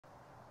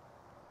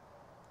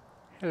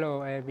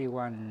Hello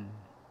everyone.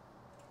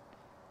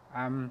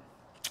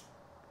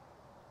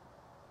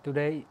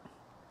 Today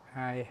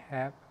I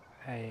have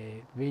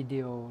a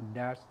video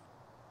that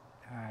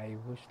I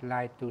would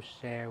like to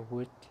share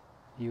with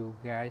you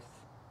guys,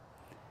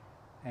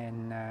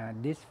 and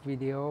this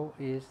video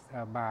is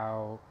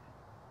about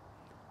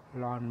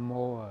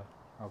lawnmower.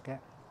 Okay.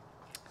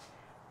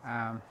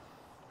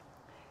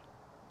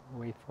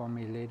 Wait for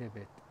me a little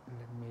bit.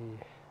 Let me.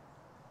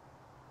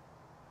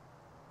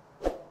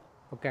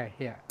 Okay,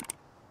 here.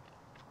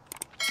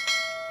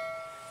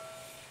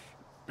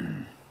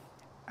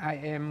 I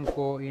am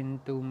going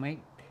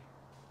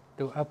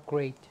to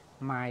upgrade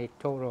my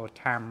Toro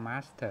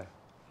Timemaster,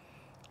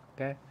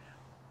 okay,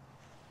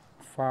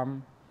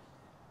 from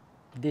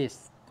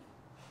this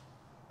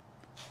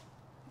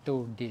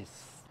to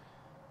this,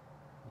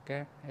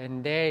 okay,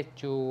 and there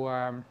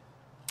are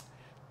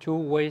two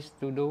ways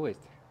to do it.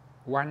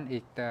 One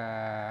is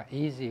the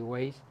easy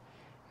way,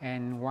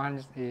 and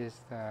one is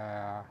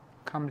the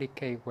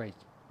complicated way,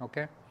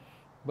 okay.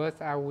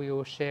 But I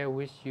will share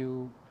with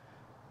you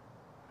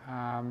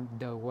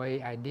the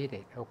way I did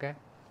it, okay.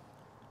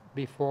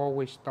 Before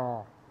we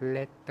start,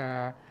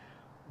 let's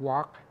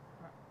walk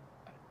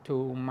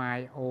to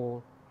my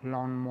old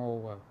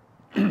lawnmower.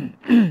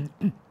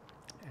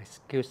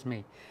 Excuse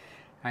me,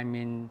 I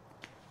mean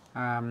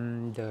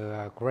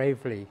the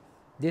Gravely.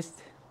 This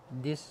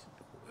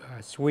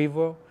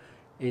swivel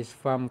is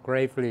from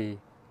Gravely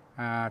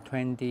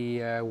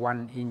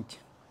 21-inch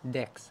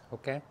decks.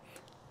 Okay,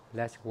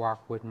 let's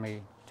walk with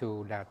me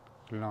to that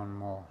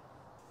lawnmower.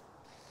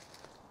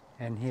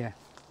 And here,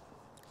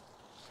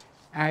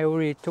 I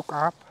already took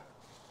up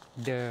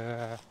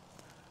the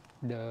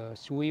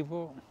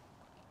swivel.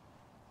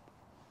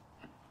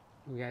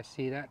 You guys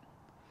see that?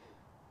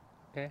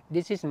 Okay,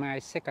 this is my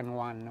second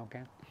one.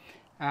 Okay,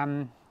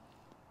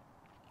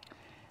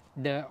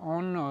 the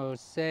owner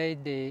say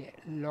the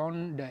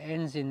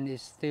engine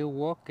is still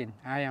working.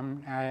 I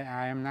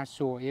am not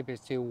sure if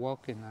it's still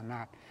working or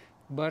not,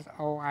 but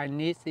all I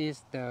need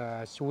is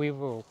the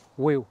swivel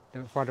wheel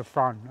for the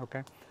front.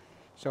 Okay,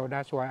 so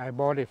that's why I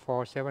bought it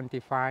for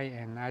 $75,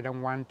 and I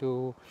don't mind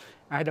to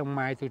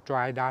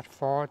try that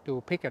for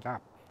to pick it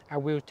up. I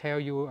will tell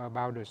you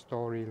about the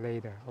story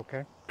later.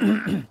 Okay.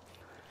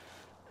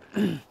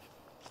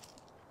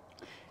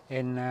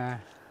 And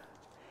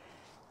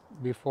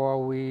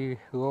before we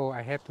go,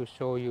 I have to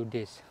show you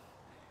this.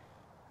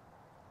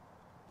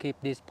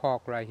 Keep this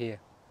pork right here.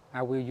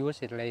 I will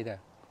use it later.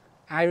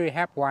 I already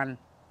have one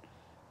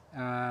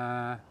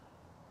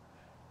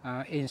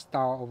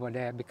installed over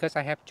there because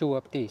I have two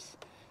of these.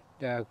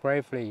 The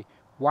Gravely.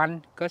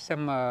 One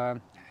customer,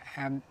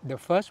 the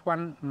first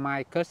one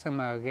my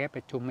customer gave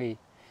it to me.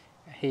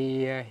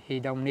 He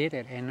don't need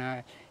it,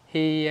 and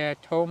he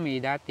told me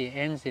that the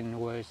engine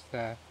was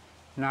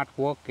not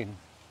working.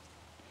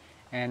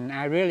 And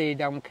I really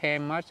don't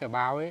care much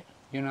about it,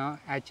 you know.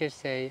 I just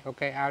say,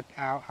 okay,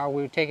 I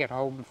will take it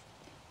home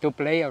to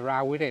play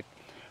around with it.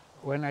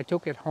 When I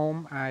took it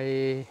home,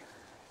 I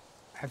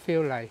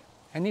feel like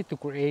I need to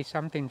create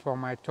something for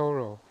my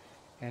Toro,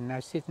 and I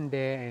sit in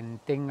there and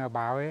think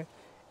about it,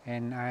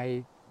 and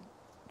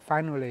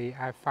finally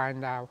I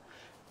find out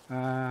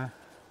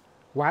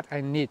what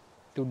I need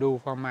to do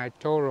for my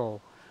Toro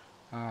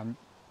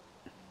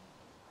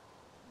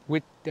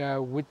with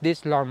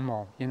this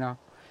lawnmower, you know.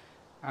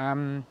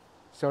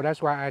 So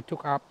that's why I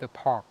took up the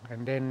pork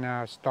and then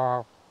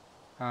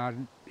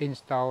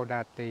install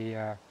that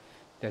the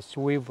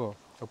swivel.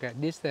 Okay,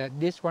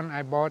 this one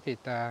I bought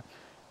it a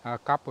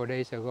couple of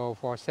days ago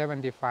for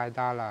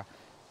 $75.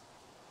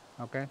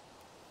 Okay,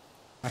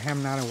 I have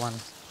another one.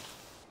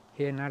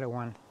 Here another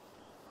one.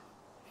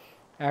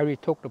 I already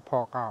took the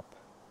pork up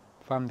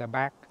from the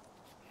back.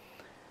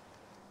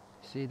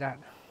 See that?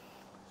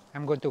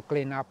 I'm going to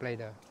clean up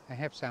later. I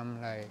have some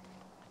like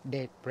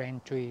dead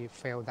branch tree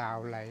fell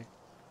down like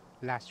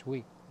last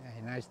week,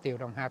 and I still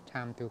don't have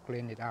time to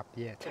clean it up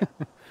yet.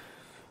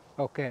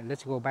 Okay,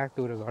 let's go back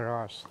to the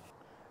garage.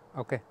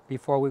 Okay,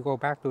 before we go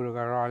back to the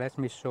garage, let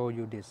me show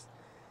you this.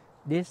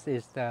 This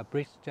is the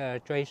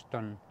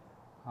Bridgestone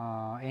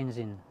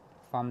engine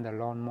from the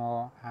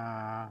lawnmower.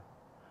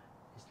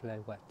 It's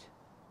like what,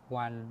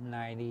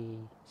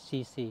 190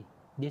 cc.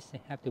 This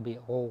have to be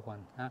old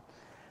one. Huh?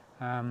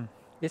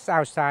 It's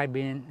outside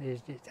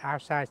it's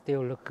outside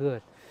still look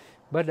good,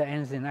 but the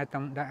engine I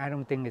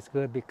don't think it's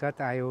good because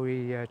I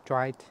already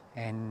tried,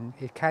 and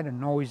it's kind of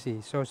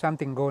noisy. So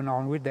something going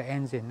on with the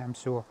engine, I'm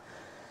sure.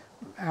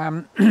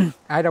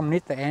 I don't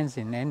need the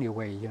engine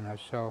anyway, you know.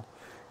 So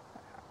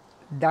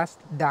that's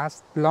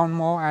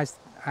lawnmower.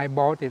 I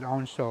bought it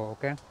also.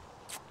 Okay,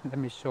 let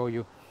me show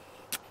you.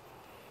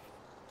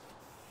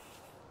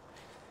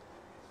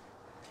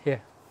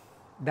 Here,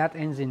 that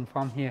engine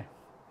from here.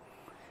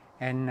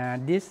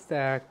 And this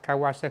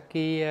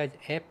Kawasaki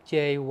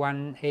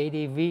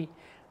FJ180V,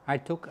 I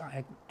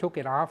took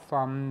it off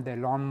from the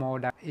lawnmower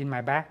that in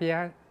my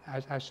backyard,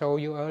 as I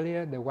showed you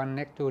earlier, the one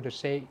next to the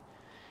shade.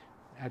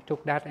 I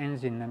took that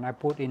engine and I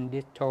put in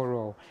this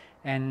Toro,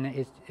 and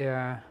it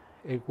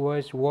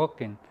was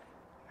working.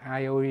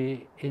 I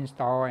already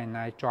install and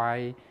I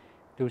try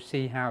to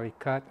see how it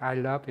cut. I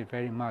love it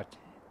very much.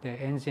 The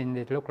engine,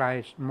 it looks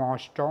like more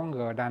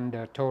stronger than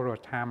the Toro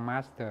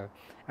Timemaster.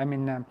 I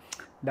mean,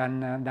 than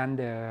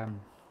the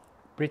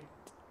brick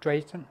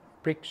straighten,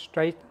 brick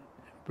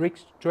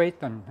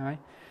straighten, right?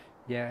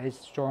 Yeah, it's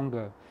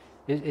stronger.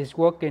 It's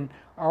working.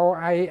 All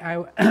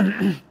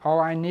all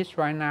I need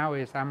right now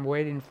is I'm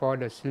waiting for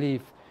the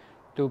sleeve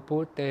to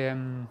put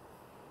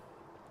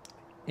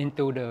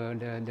into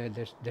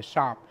the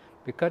shop,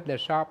 because the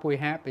shop we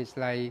have is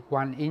like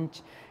 1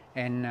 inch,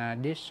 and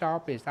this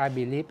shop is, I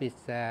believe,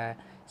 it's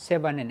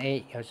 7 and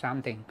 8 or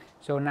something.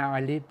 So now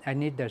I need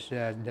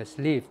the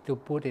sleeve to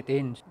put it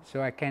in,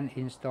 so I can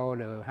install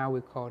the, how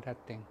we call that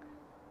thing,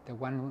 the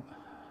one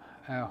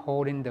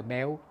holding the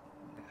belt.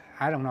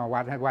 I don't know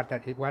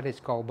what it's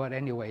called, but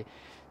anyway,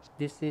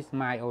 this is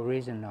my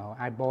original.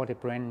 I bought it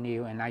brand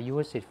new and I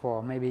use it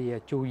for maybe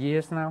 2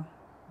 years now,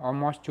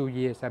 almost 2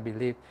 years I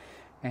believe.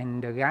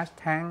 And the gas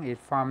tank is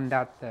from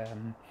that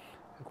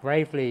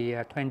Gravely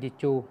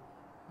 22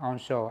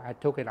 also. I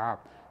took it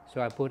up,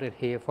 so I put it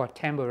here for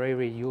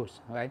temporary use,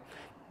 right?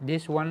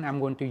 This one I'm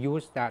going to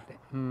use that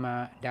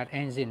that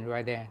engine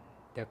right there,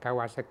 the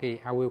Kawasaki.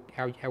 I will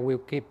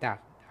keep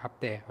that up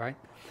there, right?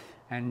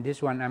 And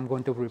this one I'm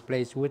going to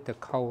replace with the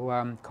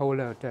Kohler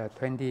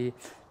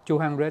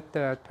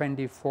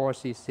 224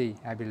 cc,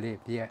 I believe.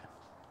 Yeah,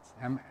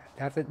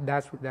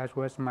 that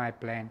was my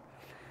plan.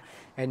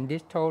 And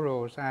this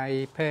Toros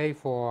I pay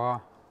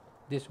for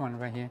this one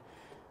right here.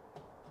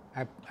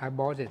 I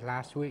bought it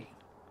last week.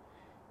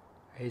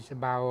 It's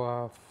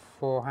about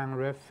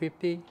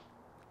 450.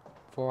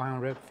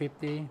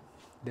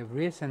 The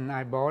reason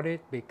I bought it,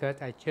 because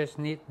I just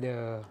need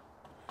the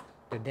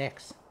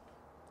decks.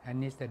 I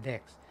need the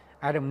decks.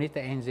 I don't need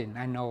the engine,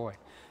 I know it.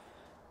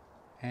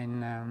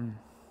 And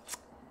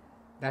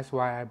that's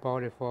why I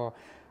bought it for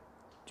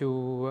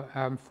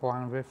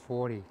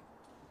 440.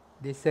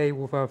 They say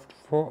for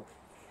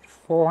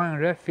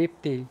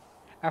 450.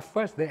 At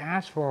first they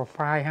asked for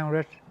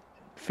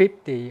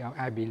 550,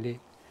 I believe.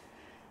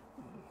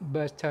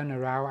 But turn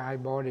around, I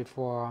bought it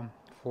for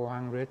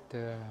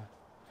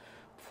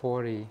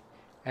 440.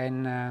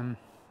 And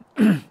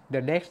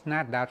the deck's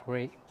not that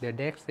great. The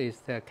deck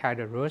is kind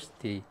of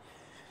rusty.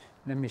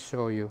 Let me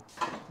show you.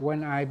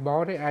 When I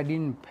bought it, I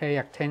didn't pay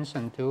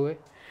attention to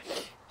it.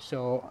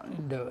 So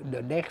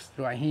the deck's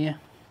right here,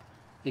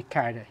 it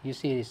kind of, you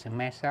see it's a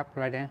mess up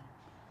right there.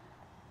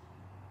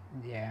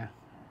 Yeah,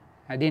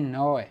 I didn't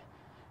know it.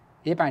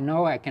 If I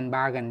know, I can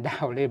bargain down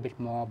a little bit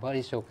more, but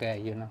it's okay,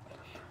 you know.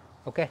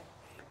 Okay,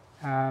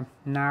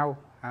 now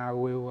I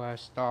will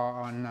start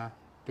on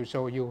to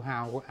show you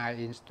how I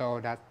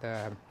install that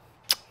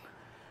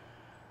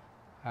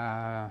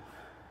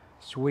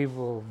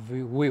swivel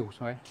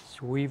wheels, right?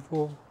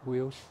 Swivel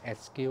wheels,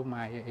 excuse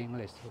my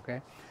English,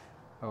 okay?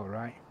 All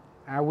right,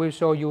 I will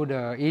show you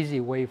the easy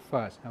way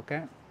first,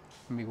 okay?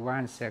 Give me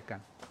 1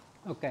 second.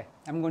 Okay,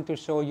 I'm going to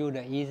show you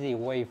the easy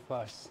way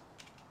first.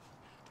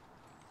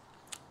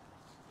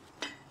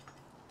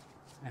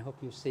 I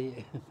hope you see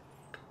it.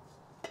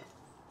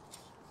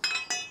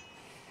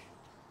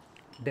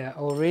 The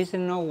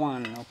original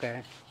one,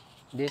 okay?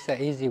 This is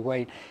an easy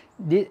way.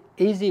 This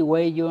easy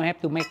way, you have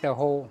to make the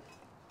hole.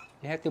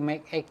 You have to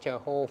make extra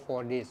hole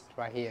for this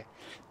right here,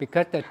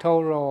 because the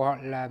Toro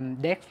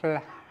deck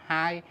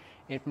high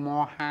is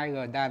more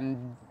higher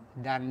than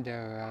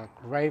the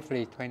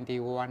Gravely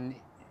 21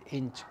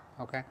 inch.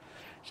 Okay,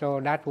 so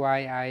that's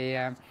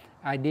why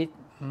I did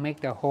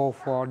make the hole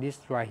for this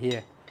right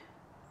here.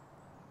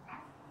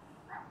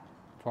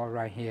 For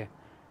right here.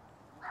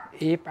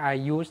 If I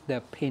use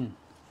the pin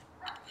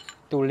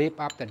to lift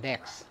up the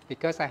decks,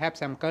 because I have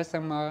some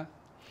customer,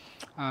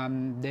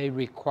 they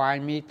require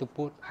me to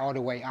put all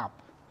the way up.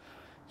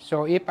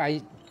 So if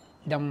I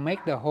don't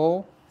make the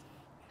hole,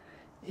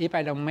 if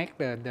I don't make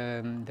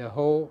the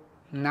hole,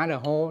 not a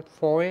hole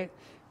for it,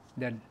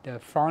 the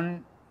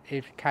front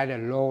is kind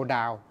of low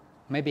down,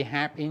 maybe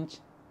half inch.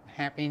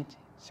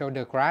 So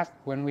the grass,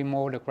 when we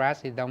mow the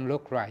grass, it don't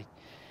look right.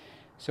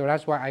 So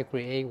that's why I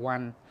create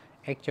one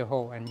extra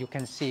hole, and you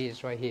can see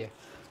it's right here.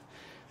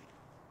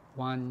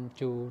 1,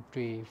 2,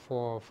 3,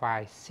 4,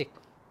 5, 6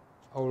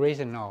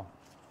 original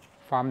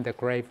from the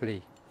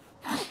Gravely.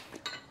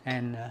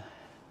 And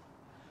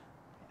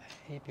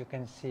if you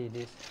can see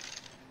this,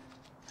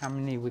 how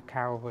many we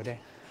count over there?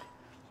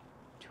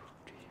 2,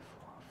 3,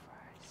 4, 5,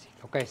 6.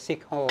 Okay,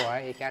 6 hole,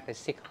 right? You got the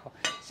 6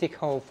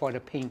 hole for the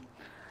pin.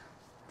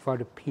 For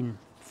the pin.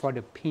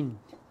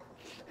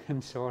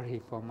 I'm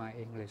sorry for my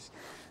English.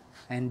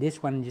 And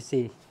this one, you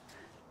see,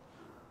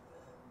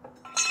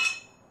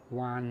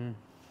 1.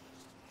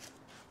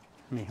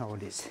 Let me hold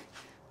this.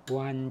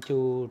 1,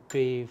 2,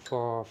 3,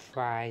 4,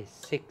 5,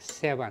 6,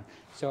 7.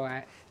 So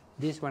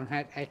this one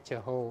had extra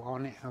hole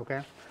on it.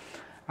 Okay.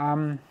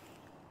 And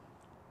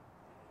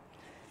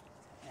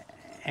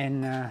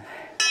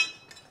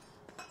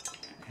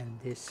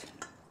this.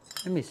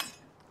 Let me.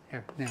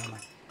 Never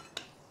mind.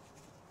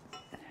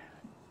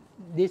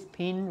 This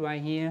pin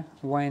right here.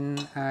 When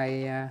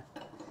I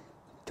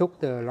took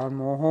the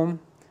lawnmower home,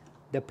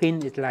 The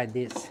pin is like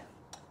this.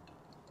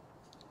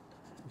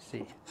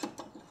 See,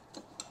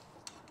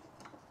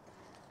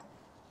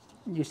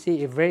 you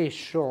see it's very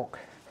short.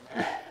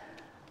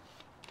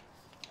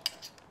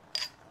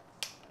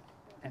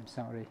 I'm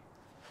sorry.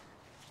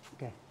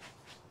 Okay.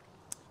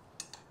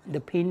 The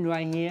pin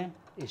right here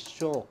is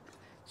short.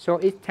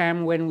 So each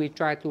time when we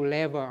try to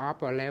level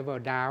up or level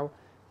down,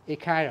 it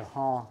kind of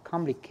hard,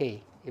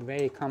 complicated. It's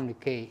very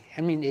complicated.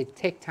 I mean, it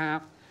takes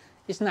time.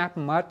 It's not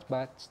much,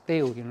 but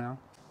still, you know.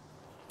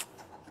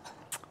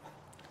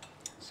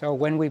 So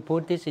when we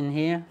put this in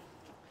here,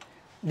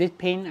 this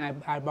pin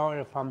I bought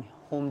it from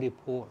Home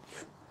Depot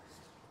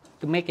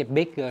to make it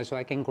bigger so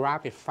I can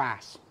grab it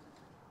fast.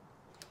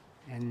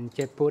 And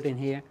just put in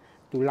here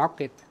to lock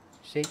it,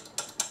 see?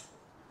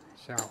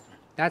 So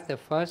that's the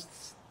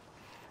first,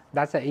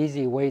 that's an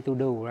easy way to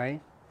do, right?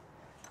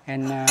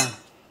 And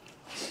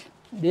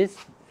this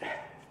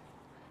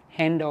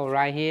handle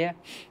right here,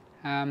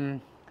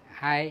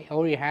 I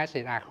already has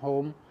it at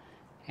home,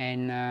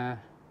 and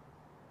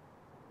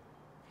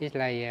it's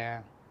like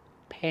a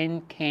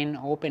pen can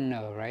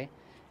opener, right?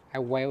 I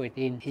weld it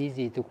in,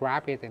 easy to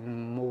grab it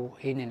and move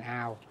in and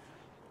out,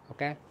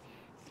 okay?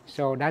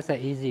 So that's an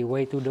easy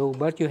way to do,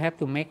 but you have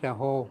to make the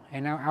hole,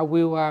 and I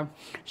will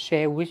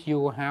share with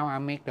you how I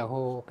make the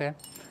hole, okay?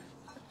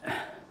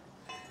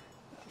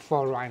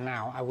 For right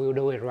now, I will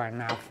do it right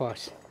now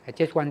first. I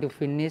just want to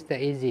finish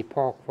the easy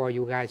part for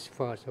you guys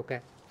first,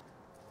 okay?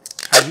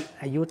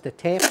 I use the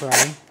tape,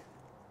 right?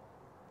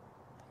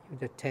 Use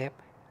the tape.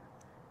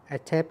 I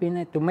tap in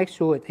it to make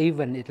sure it's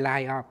even, it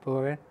line up,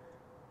 okay?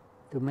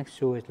 To make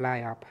sure it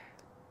line up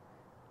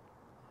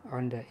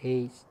on the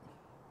edge.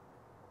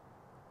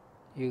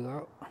 You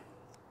go.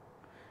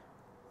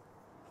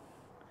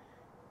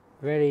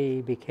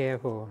 Very be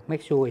careful.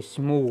 Make sure it's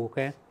smooth,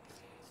 okay?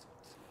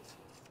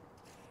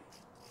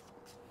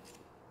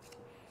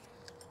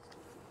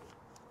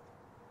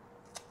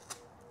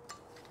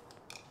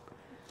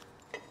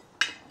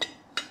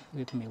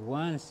 Give me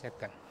 1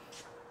 second.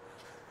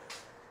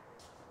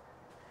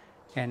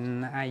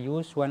 And I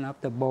use one of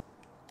the bowl.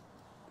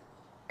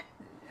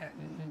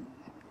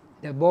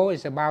 The bowl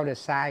is about the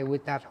size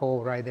with that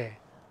hole right there.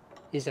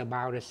 It's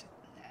about the,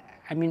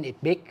 I mean it's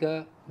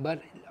bigger,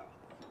 but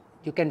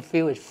you can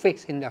feel it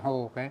fixed in the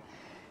hole, okay?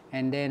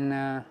 And then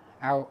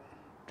I'll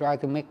try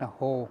to make the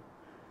hole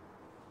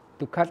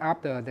to cut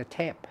up the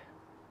tape.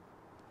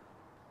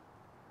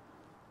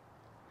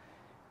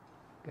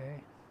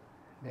 Okay,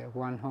 there's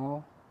 1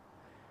 hole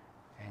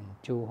and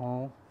 2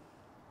 holes.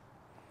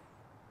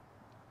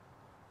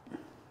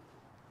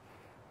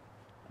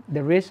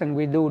 The reason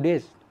we do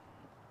this,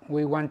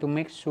 we want to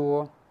make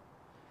sure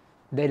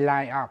they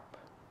line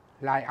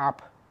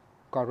up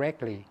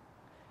correctly.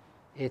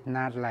 It's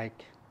not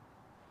like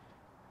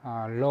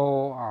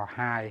low or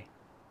high.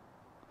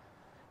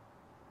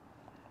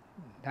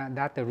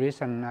 That's the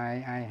reason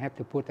I have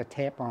to put the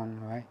tape on,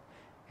 right?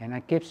 And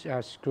I keep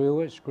screw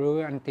it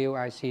until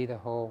I see the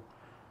hole.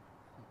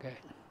 Okay,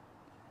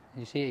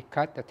 you see it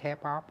cut the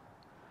tape off.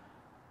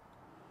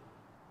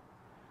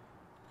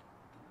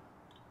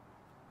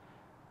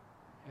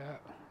 Yeah,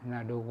 and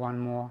I do 1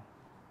 more.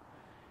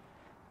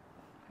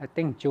 I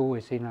think 2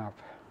 is enough.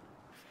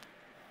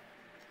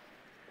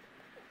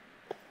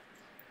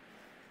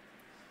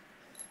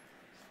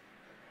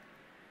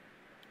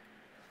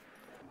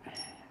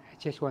 I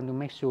just want to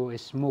make sure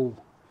it's smooth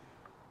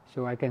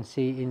so I can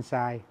see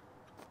inside.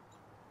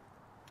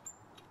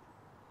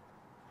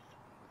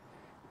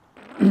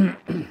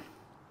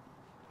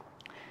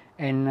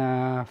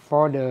 And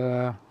for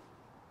the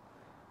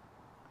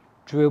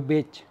drill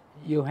bit,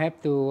 you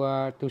have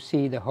to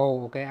see the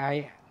hole,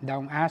 okay?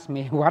 Don't ask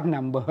me what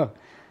number.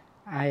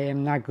 I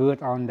am not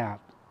good on that.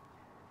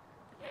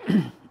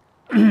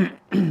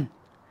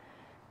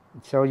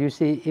 So you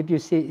see, if you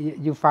see,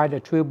 you find the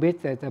drill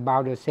bit that's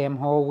about the same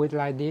hole width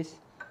like this,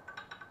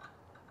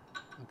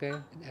 okay?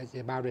 It's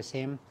about the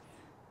same.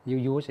 You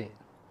use it.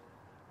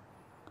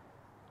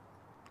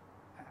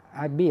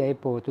 I'd be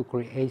able to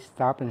create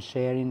stuff and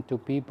sharing to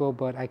people,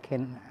 but I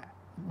can,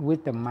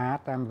 with the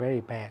math, I'm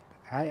very bad.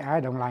 I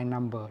don't like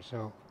numbers,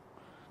 so.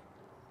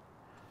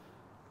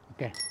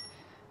 Okay,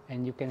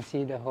 and you can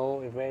see the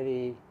hole is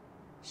very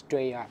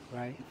straight up,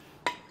 right?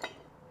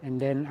 And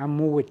then I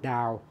move it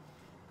down.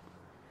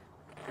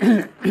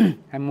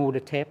 I move the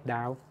tape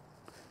down.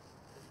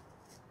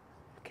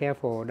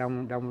 Careful,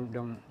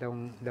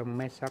 don't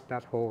mess up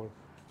that hole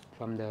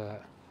from the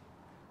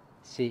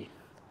seat.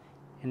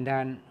 And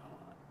then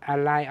I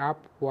line up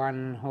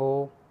 1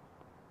 hole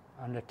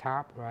on the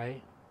top,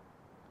 right?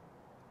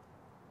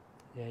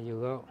 There you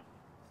go.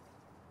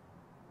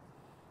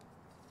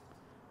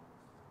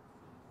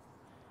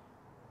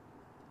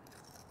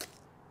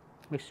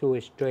 Make sure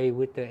it's straight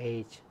with the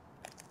edge.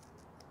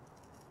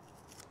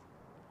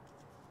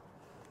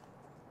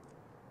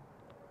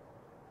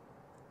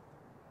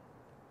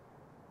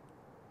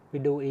 We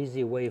do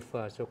easy way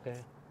first, okay?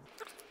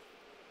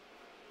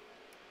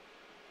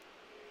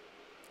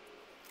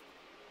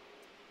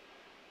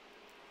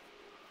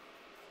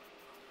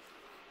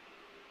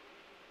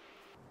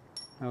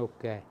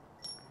 Okay,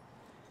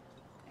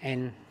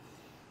 And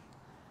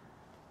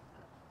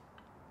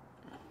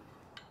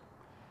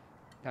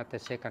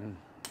that's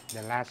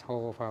the last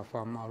hole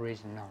from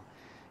original.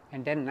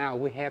 And then now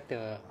we have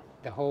the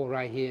hole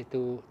right here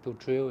to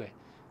drill it.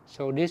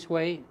 So this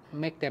way,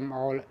 make them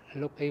all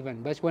look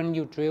even. But when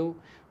you drill,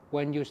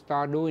 when you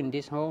start doing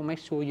this hole, make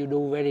sure you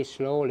do very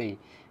slowly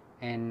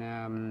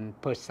and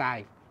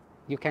precise.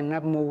 You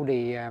cannot move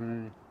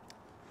the,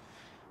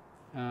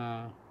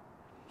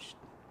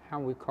 how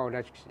we call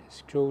that,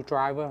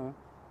 screwdriver,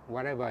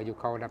 whatever you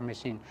call that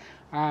machine.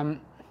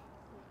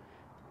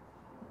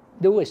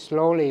 Do it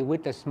slowly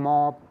with a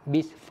small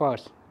bit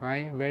first,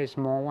 right? Very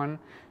small one.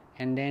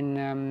 And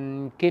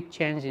then keep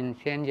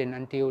changing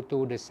until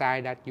to the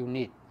size that you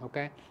need,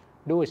 okay?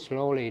 Do it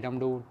slowly, don't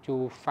do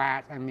too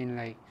fast. I mean,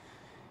 like,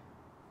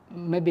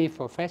 maybe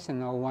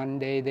professional one,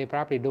 they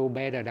probably do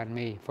better than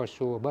me, for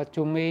sure. But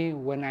to me,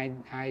 when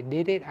I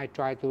did it, I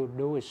try to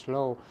do it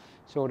slow.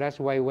 So that's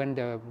why when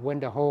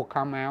the hole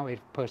come out,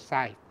 it's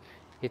precise.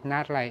 It's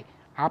not like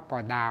up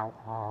or down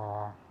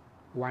or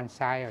one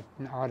side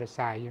or other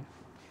side.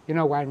 You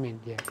know what I mean?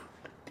 Yeah.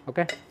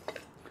 Okay?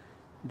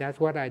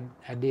 That's what I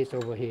did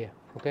over here.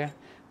 Okay?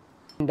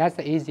 And that's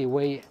the easy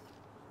way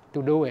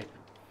to do it.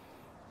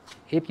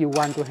 If you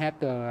want to have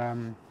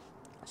the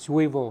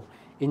swivel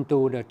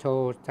into the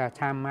Toro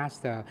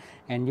Timemaster,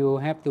 and you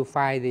have to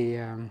find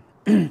the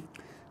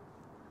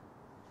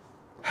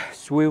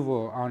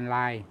swivel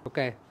online.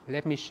 Okay,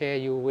 let me share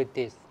you with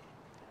this.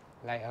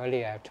 Like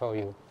earlier I told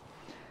you.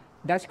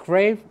 That's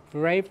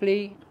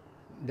gravely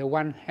the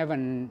one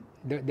haven't,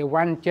 the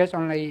one just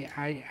only,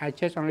 I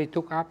just only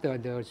took up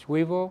the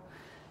swivel.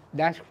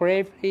 That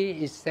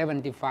gravely is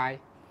 $75.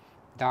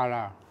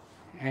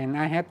 And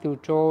I have to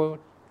throw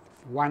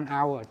 1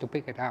 hour to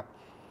pick it up.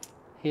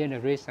 Here's the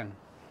reason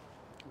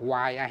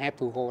why I have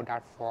to go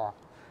that far.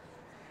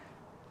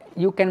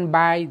 You can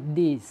buy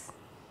this,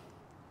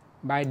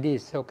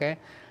 okay,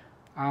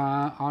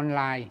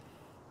 online.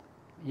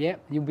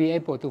 Yep, you'll be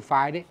able to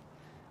find it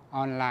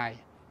online.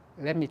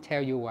 Let me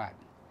tell you what,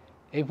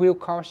 it will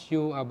cost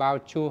you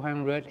about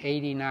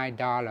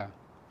 $289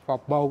 for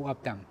both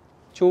of them.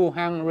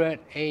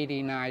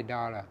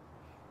 $289.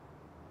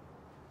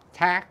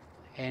 Tax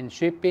and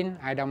shipping,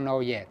 I don't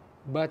know yet,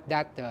 but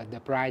that's the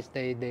price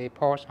they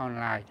post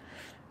online.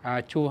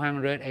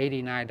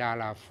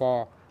 $289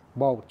 for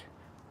both.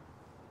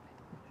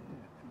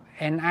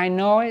 And I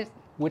know it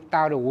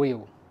without a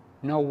wheel,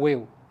 no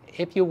wheel.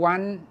 If you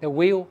want the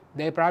wheel,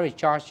 they probably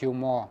charge you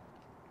more.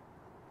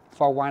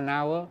 For 1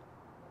 hour,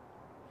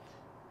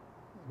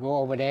 go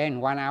over there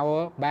in 1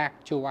 hour,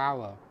 back 2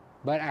 hours.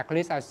 But at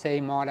least I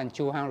save more than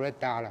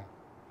 $200. You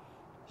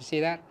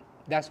see that?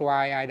 That's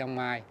why I don't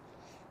mind.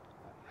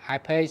 I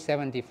pay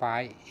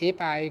 $75.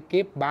 If I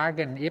keep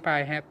bargain, if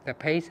I have the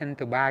patience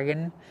to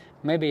bargain,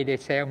 maybe they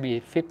sell me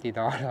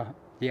 $50.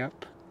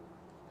 Yep.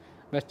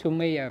 But to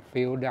me, a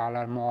few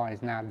dollars more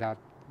is not that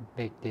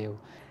big deal.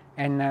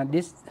 And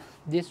this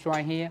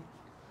right here,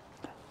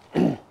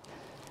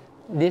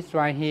 this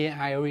right here,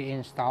 I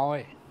reinstall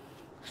it.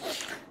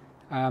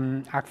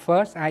 At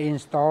first, I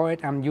install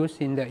it. I'm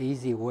using the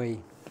easy way,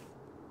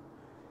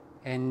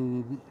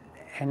 and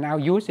I'll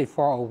use it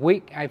for a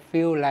week. I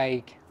feel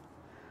like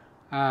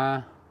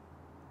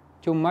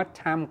too much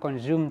time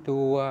consumed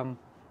to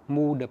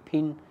move the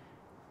pin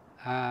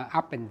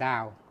up and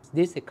down.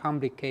 This is a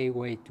complicated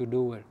way to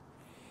do it,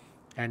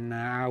 and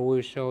I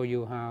will show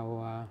you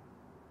how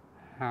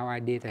I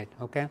did it.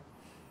 Okay.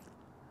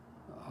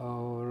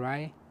 All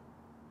right.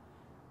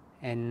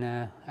 And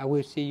I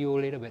will see you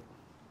a little bit.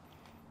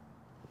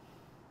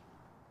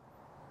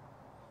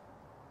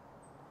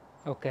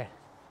 Okay.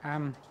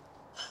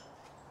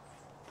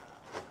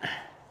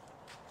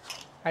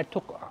 I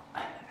took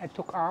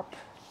off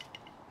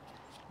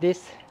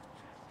this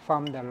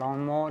from the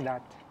lawnmower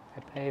that I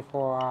paid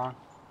for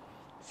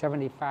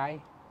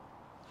 $75,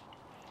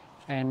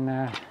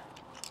 and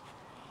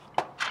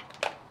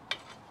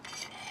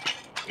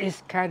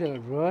it's kind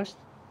of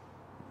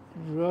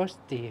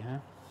rusty, huh?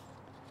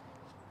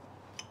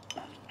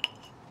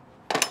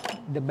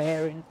 The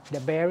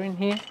bearing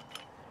here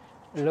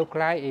look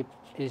like it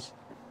is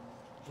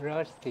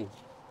rusty.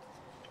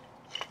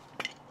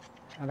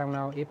 I don't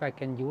know if I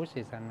can use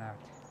it or not.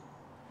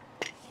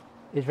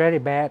 It's very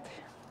bad,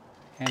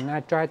 and I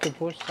try to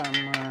put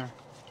some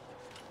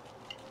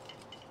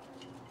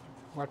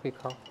what we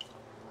call,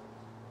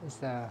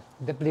 it's a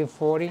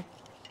W40.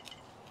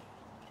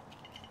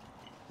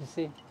 You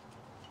see,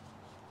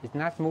 it's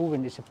not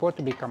moving. It's supposed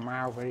to be come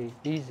out very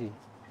easy.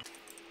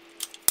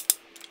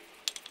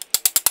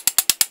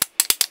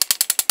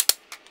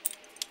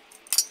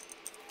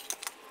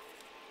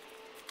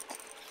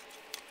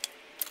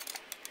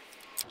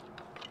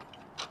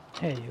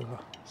 There you go,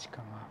 it's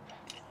come up.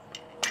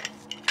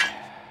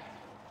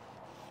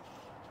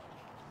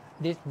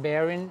 This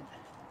bearing,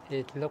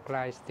 it look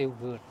like still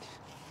good.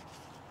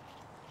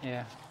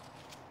 Yeah,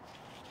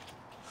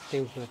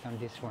 still good on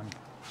this one.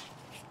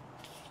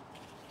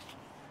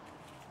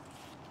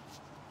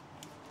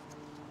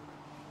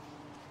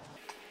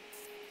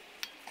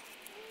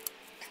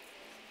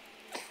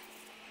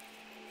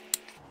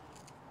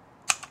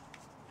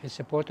 It's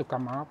supposed to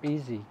come up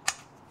easy,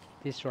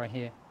 this right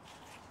here,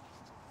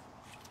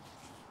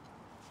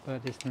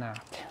 but it's not.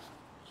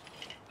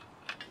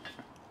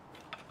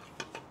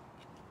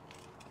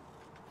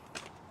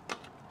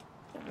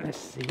 Let's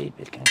see if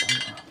it can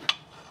come up.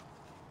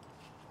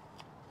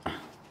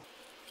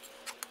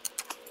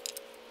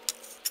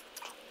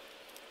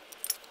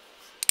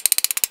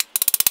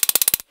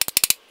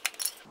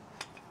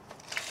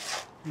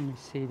 Let me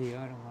see the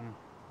other one.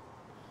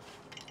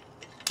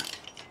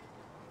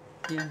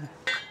 Yeah,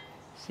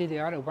 see the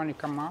other one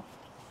come up?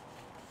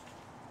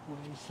 Where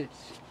is it?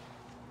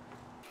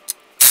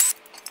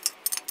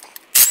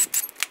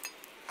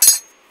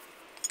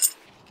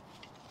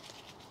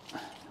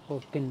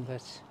 Working,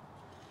 but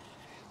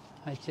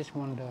I just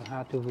wonder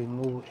how to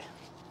remove it.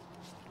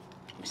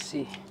 Let me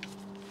see.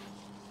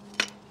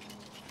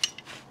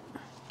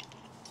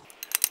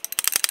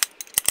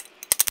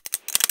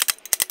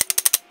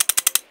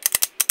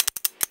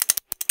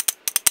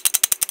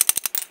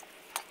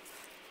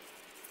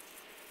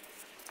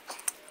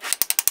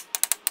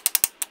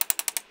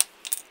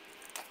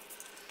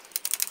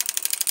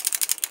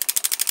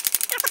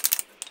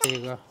 There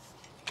you go.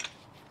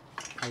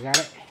 I got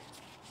it.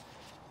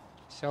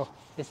 So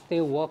it's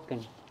still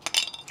working.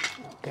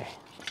 Okay.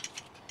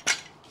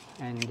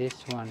 And this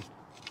one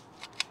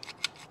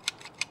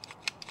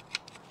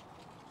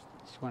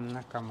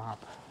not come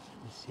up.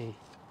 Let's see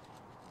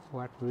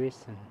what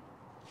reason.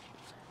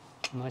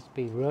 Must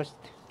be rust.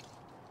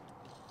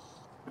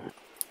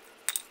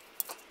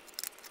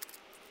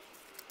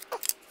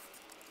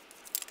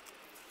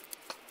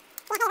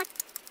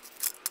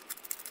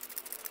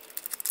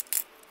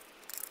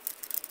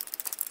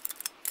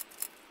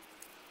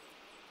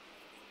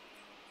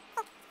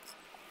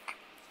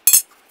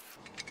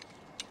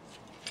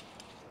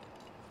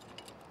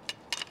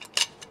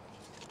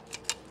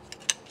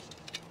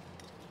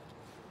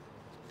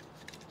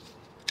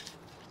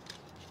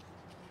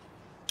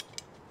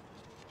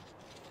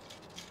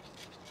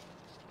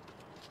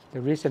 The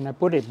reason I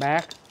put it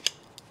back,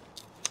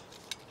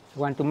 I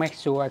want to make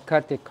sure I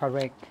cut it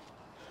correct.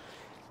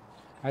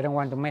 I don't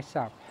want to mess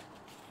up.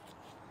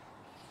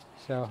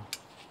 So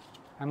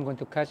I'm going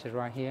to cut it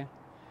right here,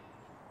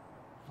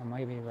 or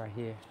maybe right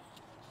here.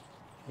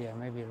 Yeah,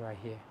 maybe right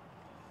here.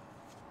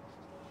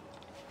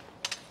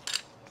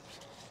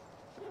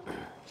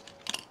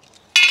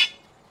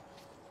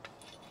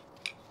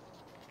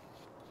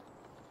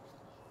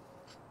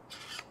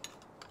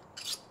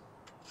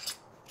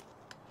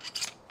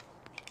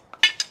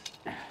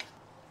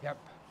 Yep,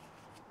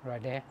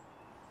 right there.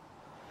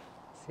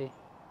 See?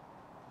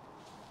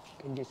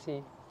 Can you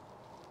see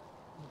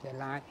the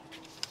light?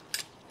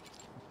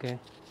 Okay.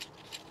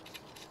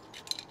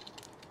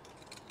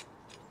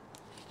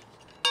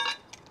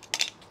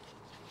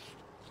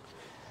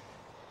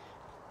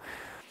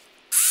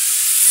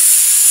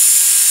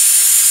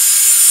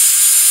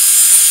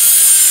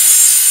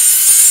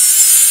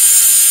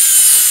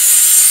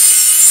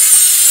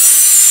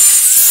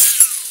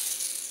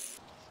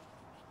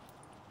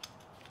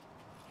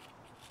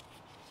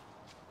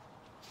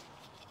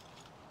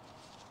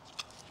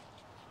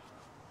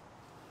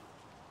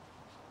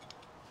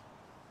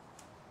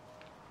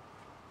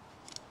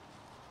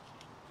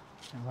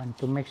 I want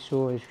to make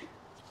sure it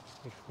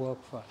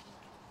works first.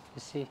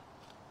 You see?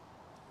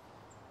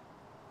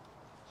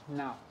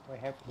 Now we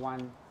have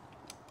one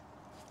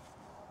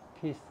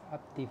piece of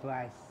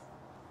device.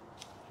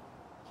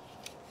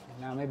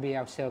 And now maybe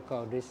I'll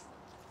circle this.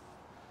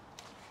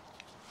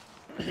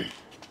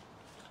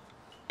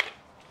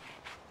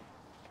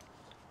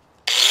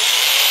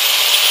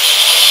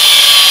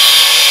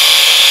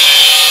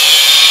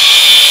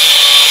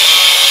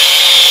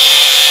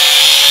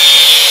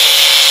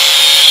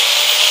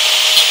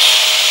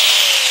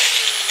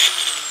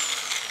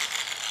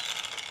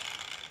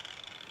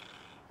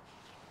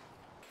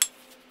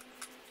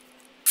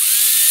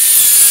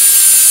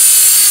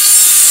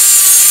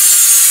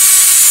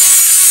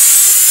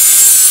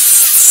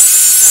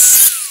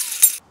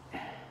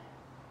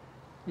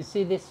 You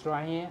see this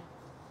right here?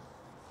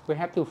 We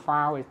have to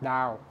file it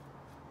down,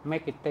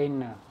 make it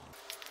thinner.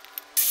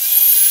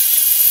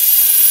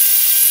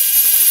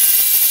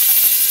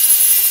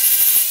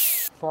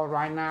 For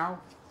right now,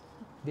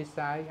 this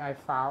side I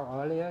filed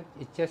earlier,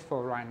 it's just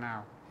for right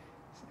now.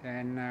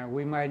 And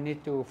we might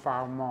need to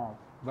file more,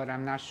 but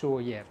I'm not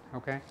sure yet,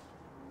 okay?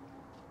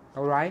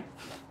 All right?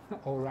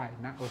 All right,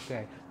 not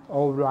okay.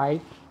 All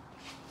right.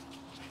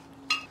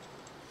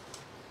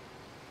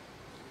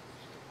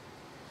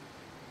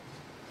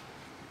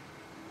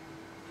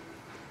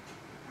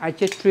 I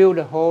just drill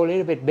the hole a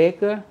little bit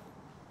bigger.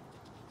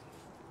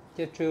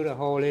 Just drill the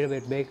hole a little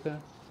bit bigger.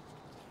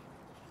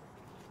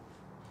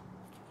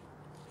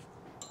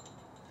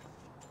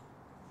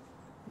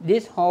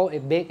 This hole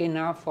is big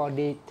enough for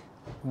this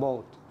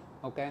bolt,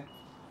 okay?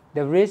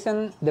 The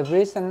reason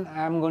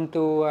I'm going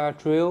to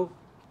drill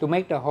to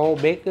make the hole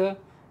bigger,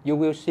 you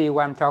will see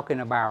what I'm talking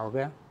about,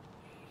 okay?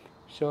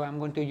 So I'm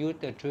going to use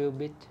the drill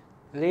bit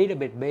a little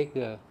bit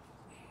bigger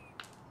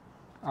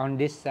on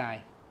this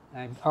side.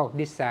 On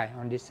this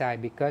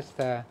side, because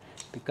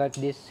because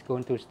this is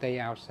going to stay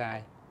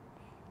outside,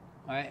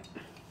 right?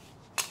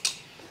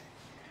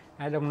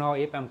 I don't know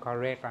if I'm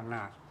correct or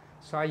not.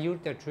 So I use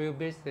the drill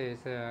bit is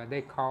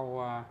they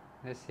call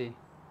let's see,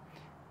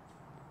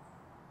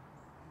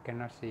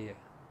 cannot see it,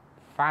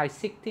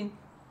 5/16,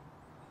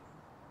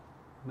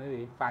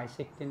 maybe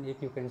 5/16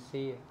 if you can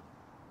see it.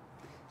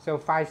 So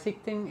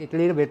 5/16 is a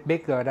little bit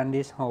bigger than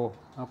this hole,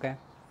 okay?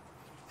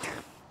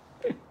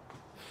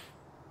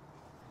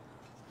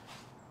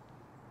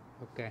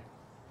 Okay,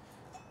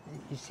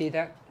 you see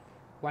that?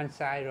 One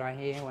side right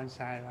here, one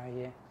side right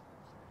here.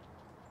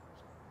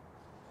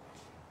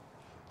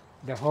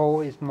 The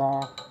hole is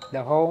more,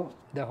 the hole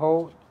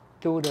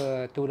to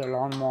the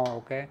lawnmower,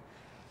 okay?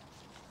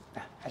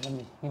 Let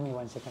me, give me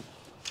 1 second.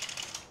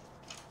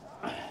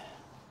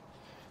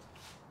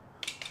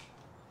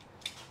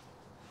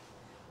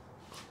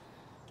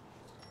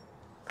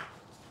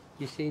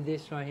 You see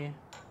this right here?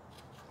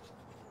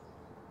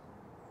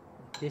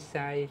 This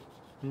side,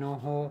 no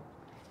hole,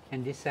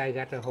 and this side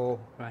got a hole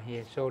right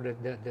here. So the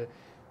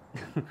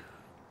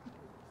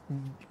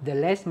the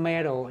less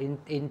metal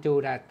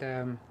into that,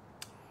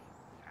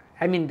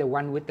 I mean the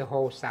one with the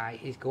hole side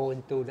is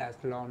going to that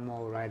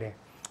lawnmower right there.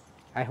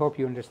 I hope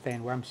you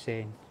understand what I'm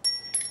saying.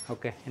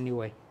 Okay,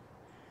 anyway.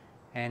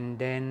 And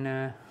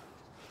then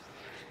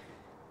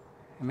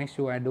make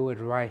sure I do it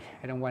right.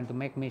 I don't want to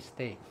make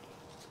mistake.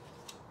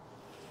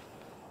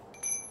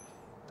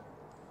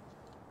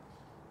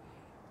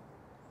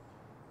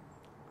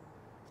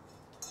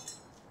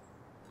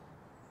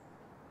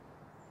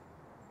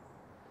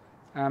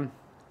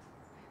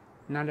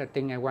 Another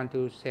thing I want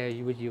to share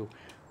with you,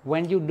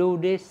 when you do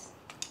this,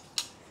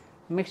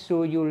 make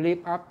sure you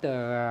lift up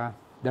the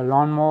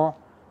lawnmower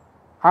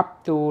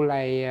up to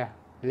like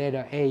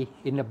letter A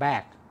in the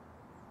back,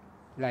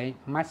 like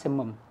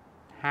maximum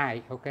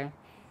height, okay,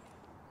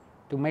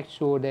 to make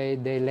sure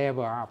they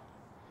level up.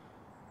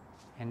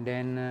 And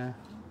then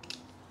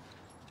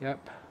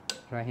yep,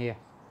 right here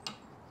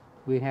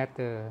we have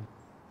the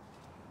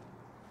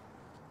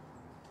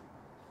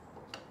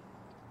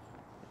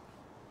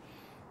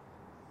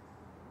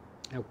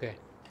okay,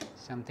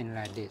 something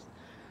like this.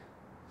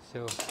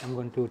 So I'm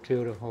going to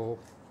drill the hole,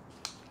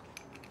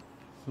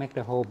 make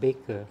the hole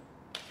bigger.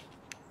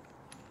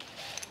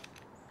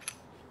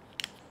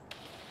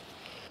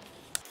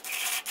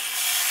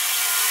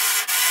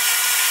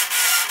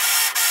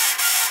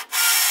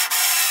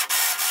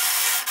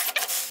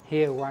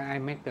 Here, why I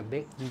make the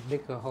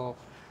bigger hole,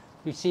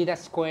 you see that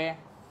square?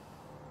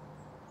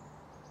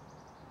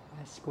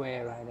 That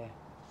square right there.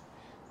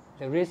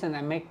 The reason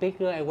I make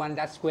bigger, I want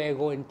that square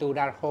go into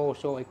that hole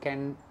so it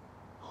can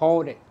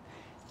hold it.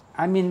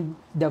 I mean,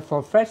 the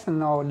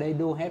professional, they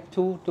do have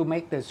to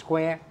make the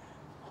square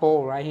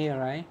hole right here,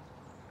 right?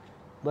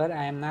 But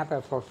I am not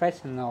a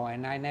professional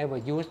and I never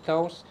use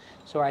those,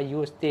 so I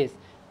use this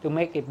to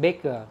make it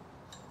bigger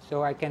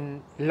so I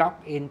can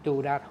lock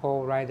into that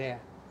hole right there.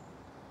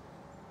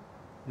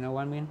 You know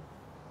what I mean?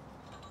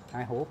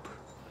 I hope.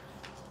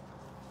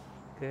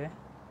 Okay.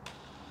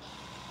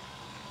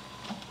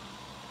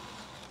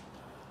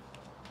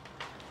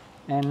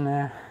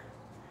 And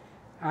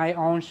I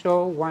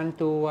also want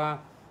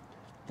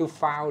to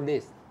file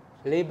this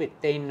a little bit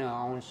thinner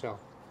also.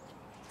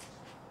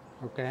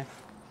 Okay.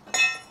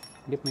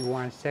 Give me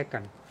 1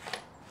 second.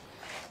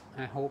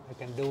 I hope I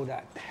can do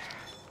that.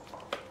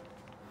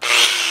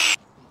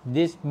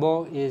 This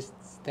bowl is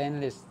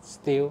stainless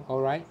steel,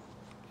 all right?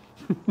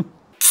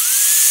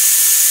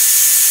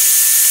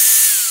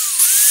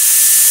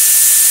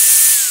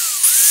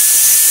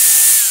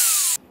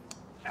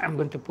 I'm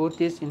going to put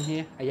this in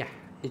here. Yeah,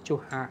 it's too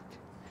hard.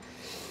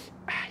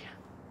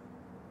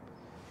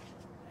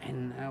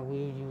 And I will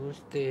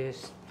use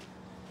this.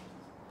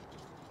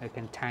 I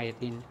can tie it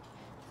in.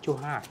 Too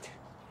hard.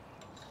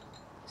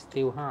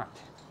 Still hard.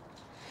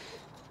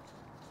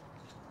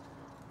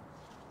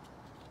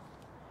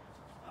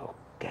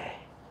 Okay.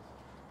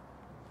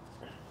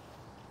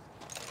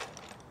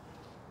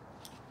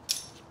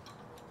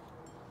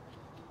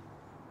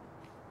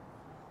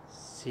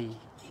 See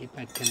if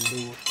I can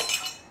do it.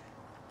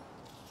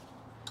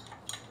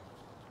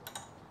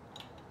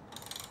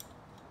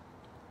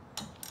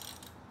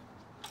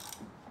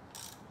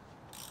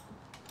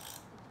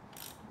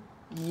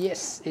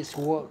 Yes, it's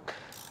work.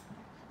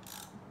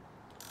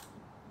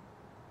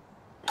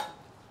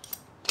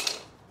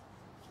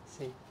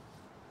 See.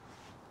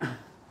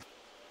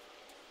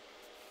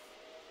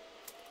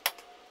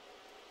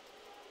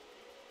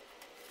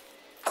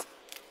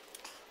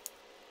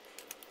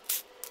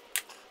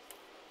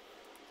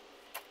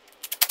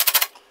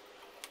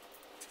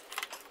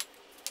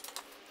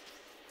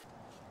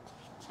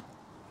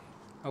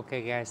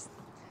 Okay guys,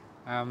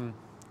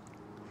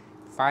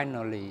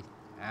 finally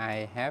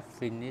I have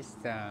finished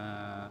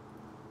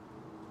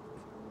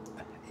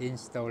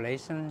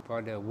installation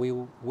for the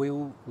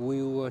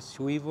wheel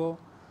swivel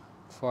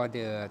for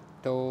the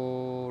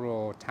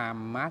Toro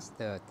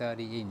Timemaster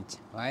 30-inch,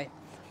 right?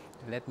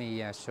 Let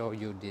me show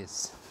you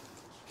this.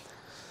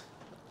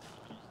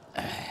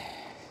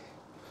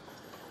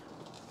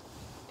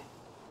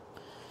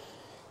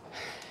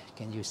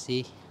 Can you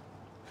see?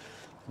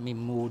 Let me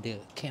move the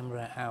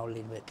camera out a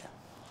little bit.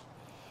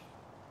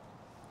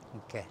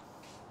 Okay.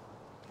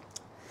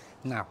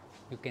 Now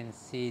you can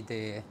see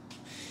the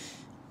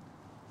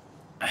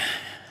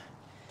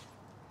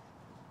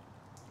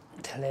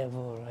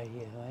level right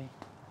here, right?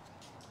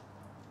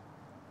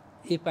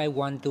 If I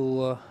want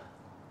to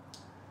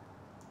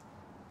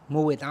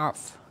move it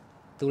off,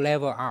 to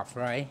level off,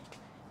 right?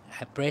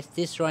 I press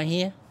this right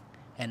here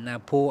and I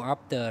pull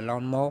up the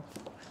lawnmower.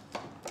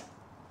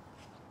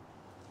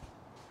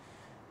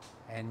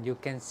 And you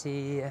can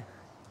see,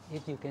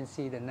 if you can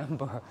see the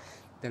number,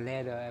 the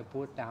letter I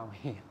put down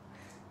here.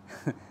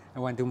 I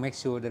want to make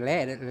sure the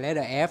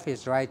letter F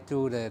is right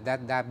through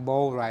that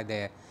bowl right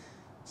there.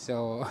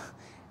 So,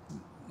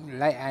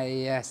 like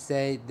I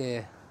said,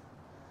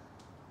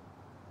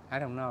 I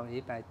don't know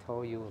if I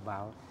told you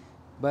about,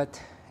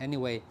 but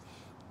anyway,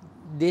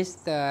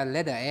 this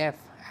letter F,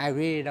 I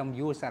really don't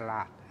use a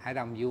lot. I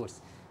don't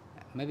use.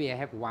 Maybe I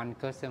have one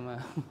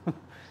customer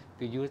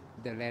to use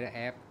the letter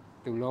F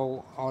to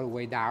low all the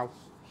way down.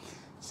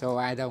 So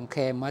I don't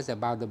care much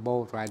about the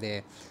bolt right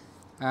there.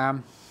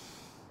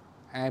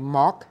 I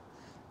mark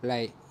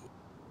like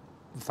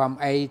from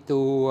A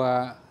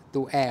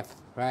to F,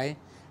 right?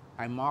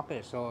 I mark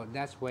it, so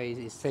that's way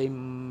it saves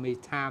me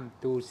time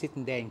to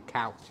sitting there and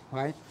count,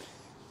 right?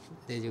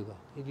 There you go.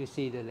 If you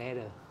see the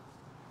letter,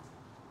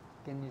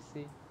 can you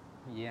see?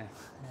 Yeah,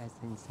 I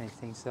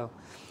think so.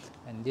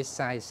 And this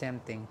side,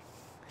 same thing.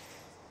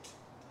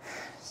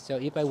 So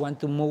if I want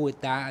to move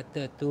it that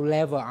to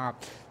level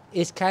up,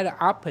 it's kind of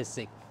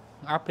opposite.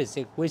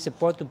 We're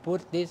supposed to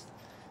put this,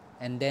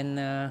 and then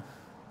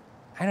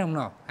I don't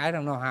know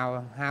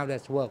how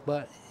that's work,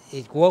 but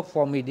it worked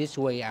for me this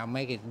way. I'll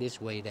make it this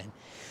way then.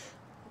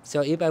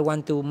 So if I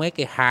want to make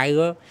it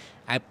higher,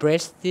 I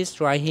press this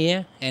right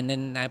here, and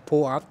then I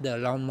pull up the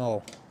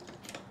lawnmower.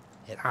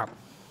 It up.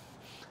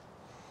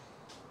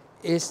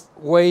 It's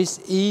way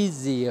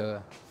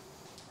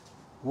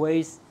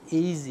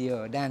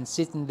easier than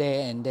sitting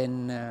there and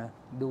then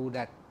do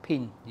that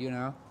pin, you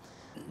know.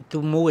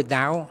 To move it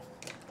down,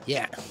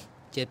 yeah,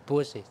 just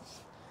push it.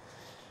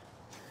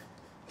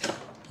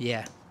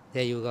 Yeah,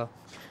 there you go.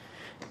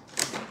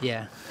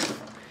 Yeah.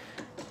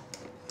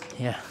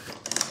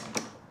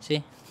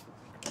 See?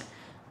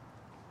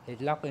 It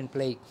lock in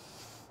place.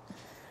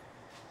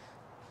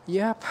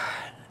 Yep,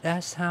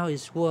 that's how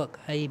it's work.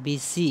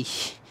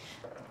 ABC.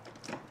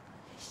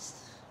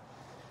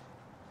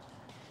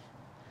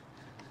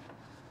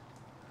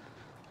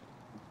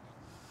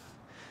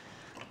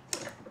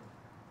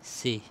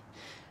 C.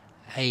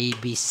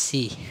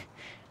 ABC.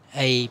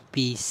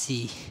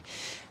 ABC.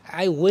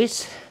 I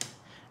wish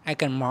I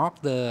can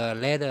mark the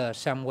letter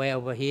somewhere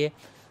over here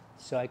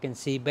so I can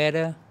see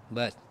better,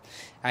 but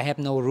I have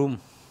no room.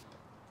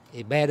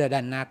 It's better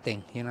than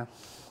nothing, you know.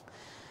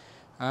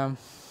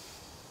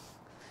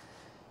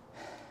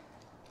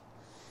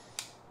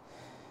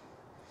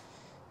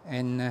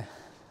 And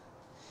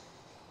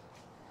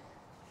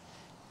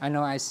I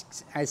know I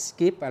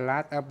skip a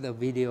lot of the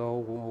video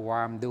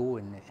while I'm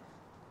doing it.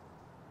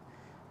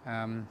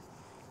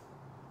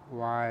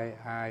 Why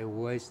I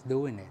was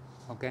doing it,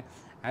 okay?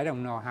 I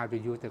don't know how to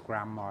use the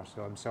grammar,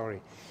 so I'm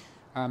sorry.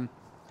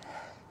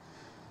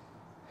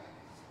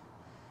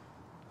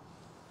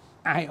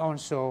 I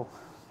also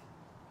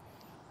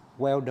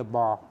weld the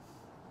ball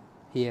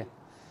here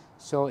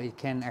so it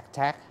can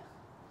attack,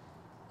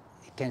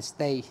 it can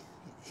stay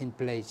in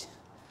place.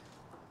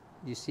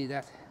 You see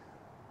that?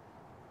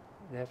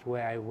 That's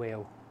where I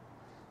weld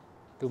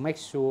to make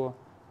sure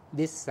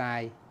this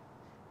side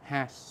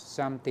has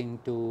something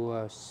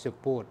to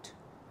support.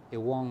 It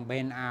won't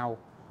bend out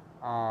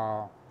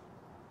or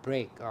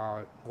break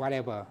or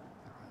whatever,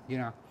 you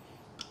know.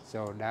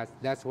 So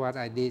that's what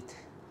I did.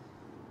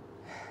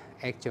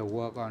 Actual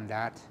work on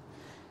that.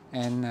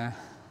 And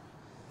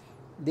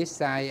this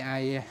side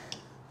I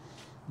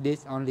did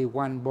only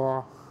one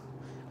ball.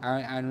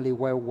 I only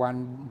weld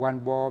one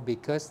ball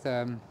because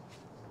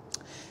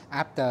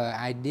after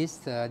I did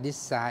this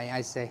side,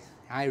 I say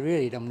I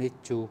really don't need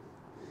to.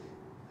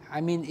 I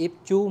mean, if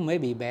two may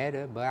be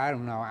better, but I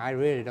don't know. I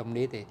really don't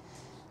need it.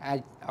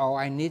 All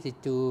I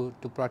needed to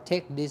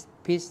protect this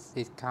piece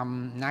is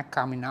not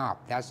coming off.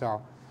 That's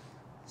all.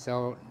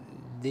 So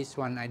this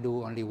one I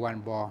do only one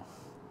ball,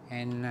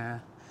 and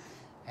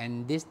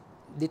this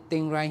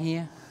thing right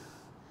here,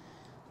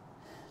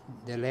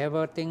 the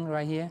lever thing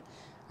right here,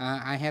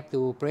 I have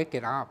to break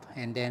it up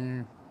and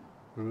then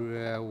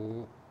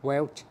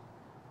re-weld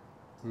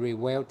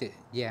it.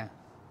 Yeah.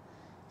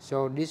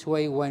 So this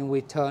way, when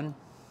we turn,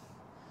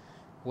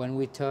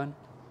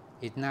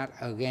 it's not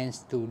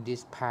against to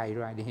this pie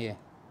right here.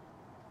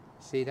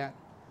 See that?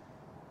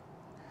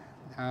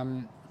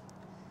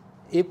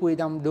 If we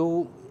don't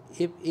do,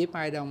 if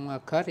I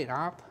don't cut it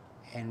up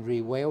and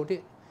re-weld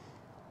it,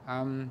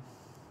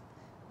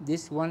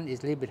 this one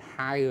is a little bit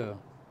higher.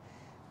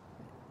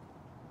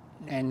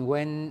 And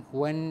when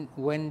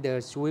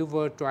the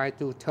swivel try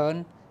to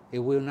turn, it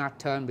will not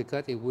turn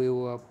because it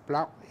will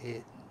block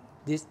it.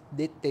 This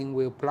thing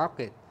will block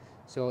it.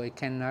 so it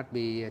cannot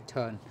be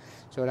turned.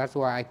 So that's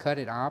why I cut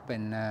it off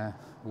and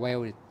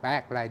weld it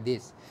back like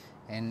this,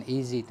 and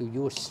easy to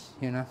use,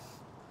 you know.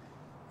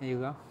 There you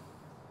go.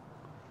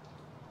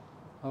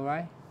 All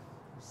right,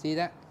 see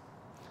that?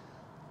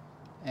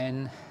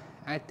 And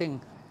I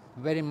think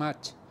I'm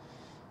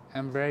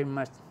very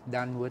much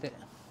done with it.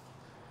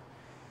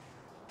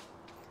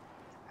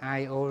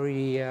 I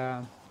already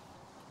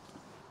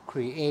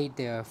create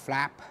the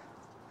flap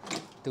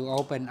to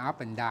open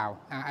up and down.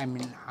 I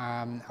mean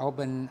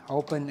open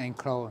and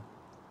close,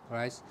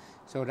 right?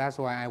 So that's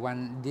why I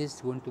want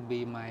this one to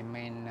be my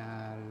main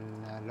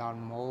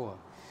lawnmower.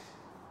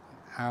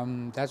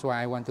 That's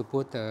why I want to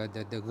put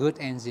the good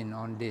engine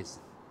on this,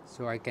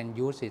 so I can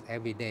use it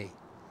every day.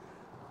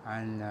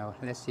 And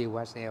let's see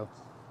what else.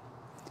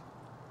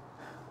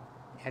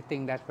 I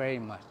think that's very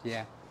much,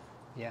 yeah.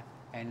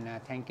 And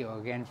thank you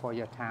again for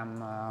your time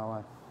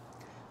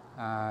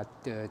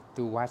to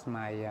watch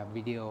my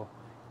video,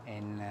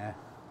 and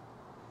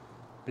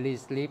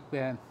please leave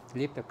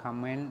the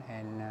comment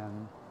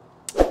and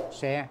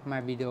share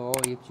my video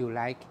if you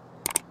like.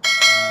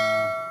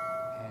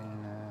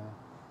 And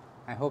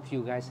I hope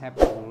you guys have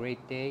a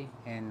great day,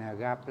 and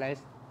God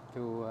bless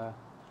to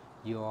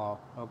you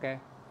all. Okay,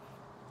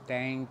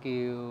 thank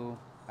you,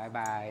 bye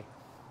bye.